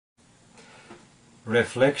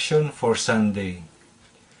Reflection for Sunday,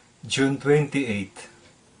 June 28,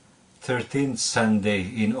 13th Sunday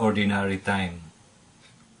in Ordinary Time.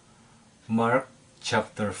 Mark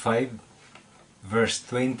chapter 5, verse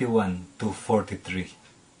 21 to 43.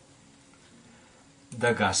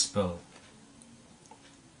 The Gospel.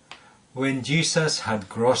 When Jesus had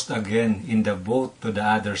crossed again in the boat to the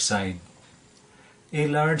other side, a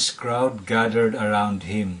large crowd gathered around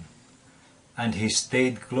him, and he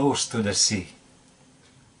stayed close to the sea.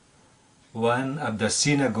 One of the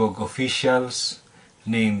synagogue officials,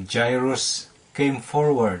 named Jairus, came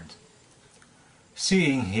forward.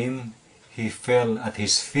 Seeing him, he fell at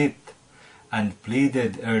his feet and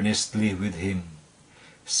pleaded earnestly with him,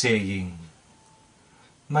 saying,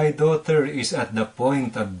 "My daughter is at the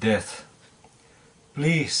point of death.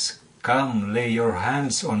 Please come lay your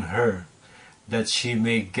hands on her, that she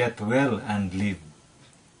may get well and live."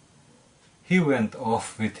 He went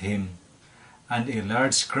off with him, and a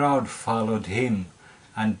large crowd followed him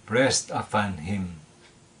and pressed upon him.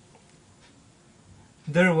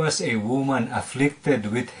 There was a woman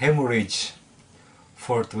afflicted with hemorrhage.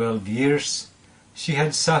 For 12 years she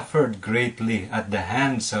had suffered greatly at the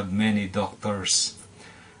hands of many doctors,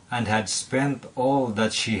 and had spent all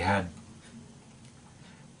that she had.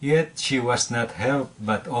 Yet she was not helped,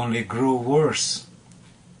 but only grew worse.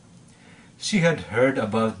 She had heard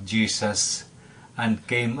about Jesus, and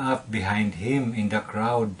came up behind him in the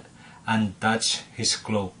crowd and touched his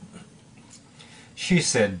cloak. She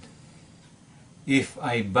said, "If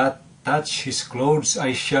I but touch his clothes,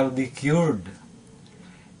 I shall be cured."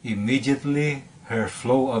 Immediately her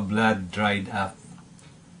flow of blood dried up.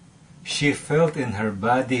 She felt in her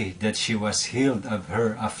body that she was healed of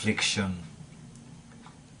her affliction.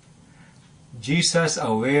 Jesus,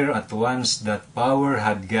 aware at once that power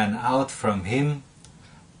had gone out from him,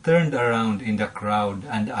 turned around in the crowd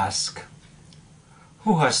and asked,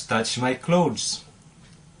 "Who has touched my clothes?"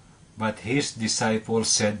 But his disciples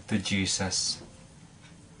said to Jesus,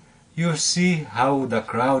 "You see how the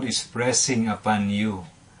crowd is pressing upon you,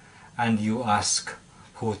 and you ask,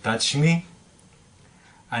 'Who touched me?'"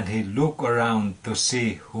 And he looked around to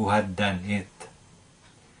see who had done it.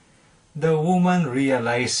 The woman,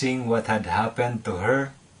 realizing what had happened to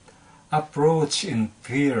her, approached in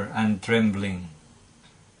fear and trembling.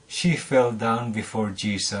 She fell down before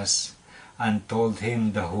Jesus and told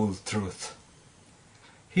him the whole truth.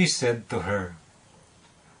 He said to her,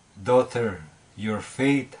 "Daughter, your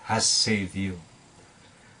faith has saved you.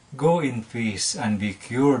 Go in peace and be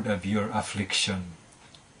cured of your affliction."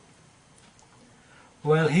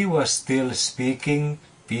 While he was still speaking,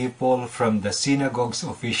 people from the synagogue's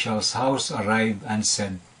official's house arrived and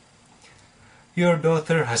said, "Your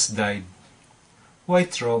daughter has died. Why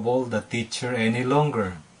trouble the teacher any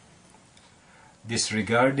longer?"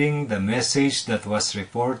 Disregarding the message that was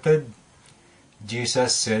reported,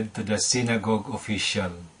 Jesus said to the synagogue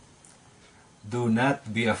official, "Do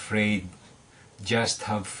not be afraid, just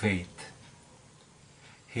have faith."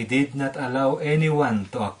 He did not allow anyone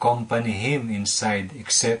to accompany him inside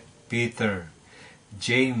except Peter,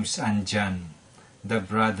 James, and John, the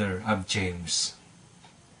brother of James.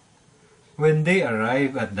 When they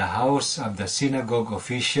arrived at the house of the synagogue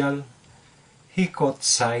official, he caught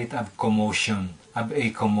sight of a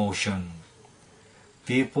commotion,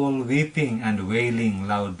 people weeping and wailing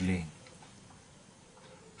loudly.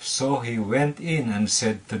 So he went in and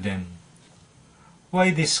said to them,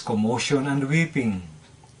 "Why this commotion and weeping?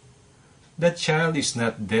 The child is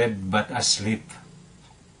not dead but asleep."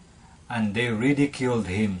 And they ridiculed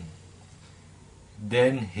him.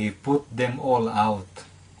 Then he put them all out.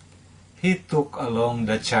 He took along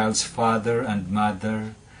the child's father and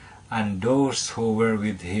mother, and those who were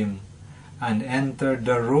with him, and entered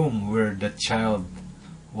the room where the child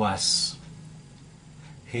was.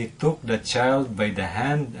 He took the child by the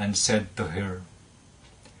hand and said to her,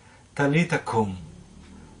 "Talitha kum,"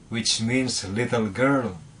 which means, "Little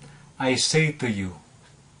girl, I say to you,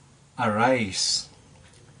 arise."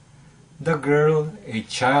 The girl, a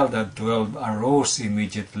child of 12, arose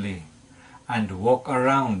immediately and walked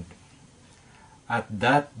around. At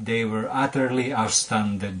that they were utterly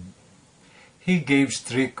astounded. He gave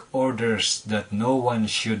strict orders that no one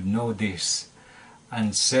should know this,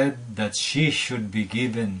 and said that she should be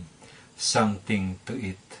given something to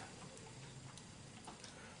eat.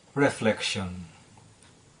 Reflection.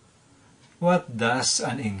 What does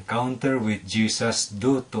an encounter with Jesus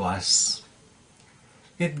do to us?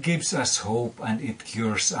 It gives us hope and it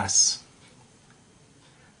cures us.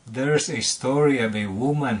 There's a story of a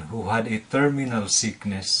woman who had a terminal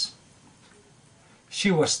sickness. She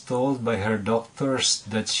was told by her doctors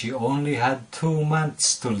that she only had 2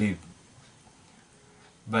 months to live.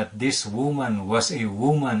 But this woman was a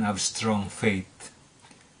woman of strong faith.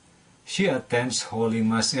 She attends Holy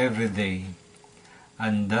Mass every day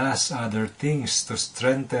and does other things to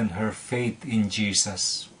strengthen her faith in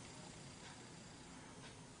Jesus.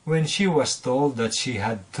 When she was told that she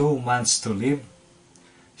had 2 months to live,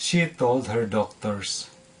 she told her doctors,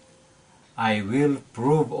 "I will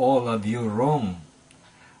prove all of you wrong.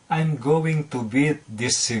 I'm going to beat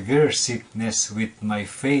this severe sickness with my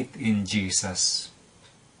faith in Jesus."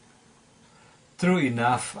 True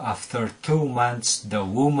enough, after 2 months, the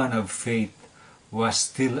woman of faith was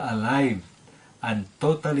still alive and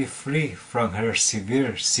totally free from her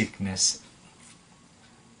severe sickness.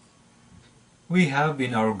 We have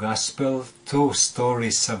in our Gospel 2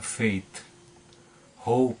 stories of faith,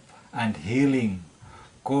 hope, and healing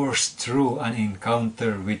coursed through an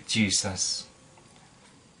encounter with Jesus.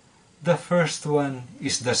 The first one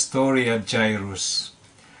is the story of Jairus,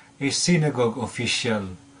 a synagogue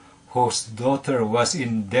official whose daughter was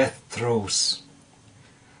in death throes.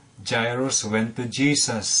 Jairus went to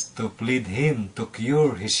Jesus to plead him to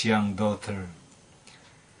cure his young daughter.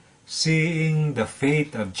 Seeing the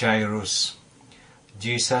faith of Jairus,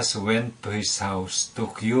 Jesus went to his house to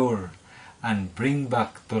cure and bring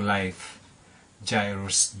back to life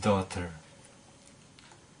Jairus' daughter.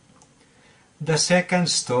 The second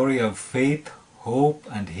story of faith, hope,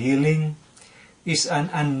 and healing is an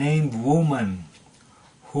unnamed woman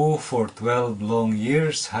who for 12 long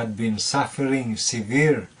years had been suffering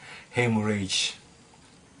severe hemorrhage.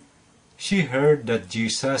 She heard that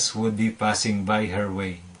Jesus would be passing by her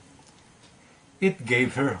way. It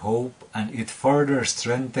gave her hope and it further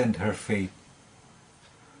strengthened her faith.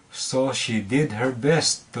 So she did her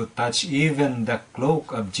best to touch even the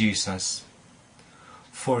cloak of Jesus,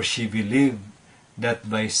 for she believed that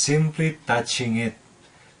by simply touching it,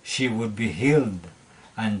 she would be healed,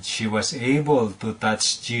 and she was able to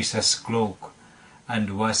touch Jesus' cloak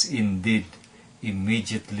and was indeed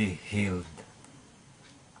immediately healed.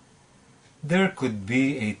 There could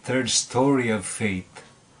be a third story of faith,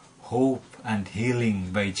 hope, and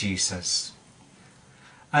healing by Jesus.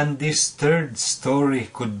 And this third story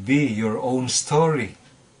could be your own story.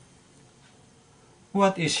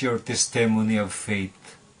 What is your testimony of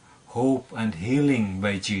faith, hope, and healing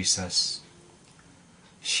by Jesus?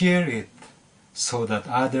 Share it so that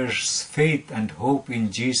others' faith and hope in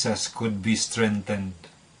Jesus could be strengthened.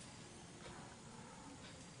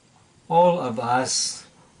 All of us,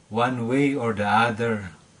 one way or the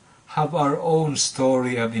other, have our own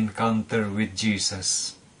story of encounter with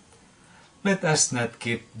Jesus. Let us not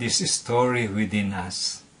keep this story within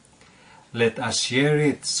us. Let us share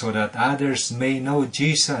it so that others may know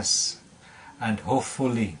Jesus and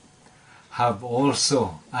hopefully have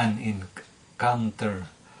also an encounter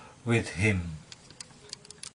with Him.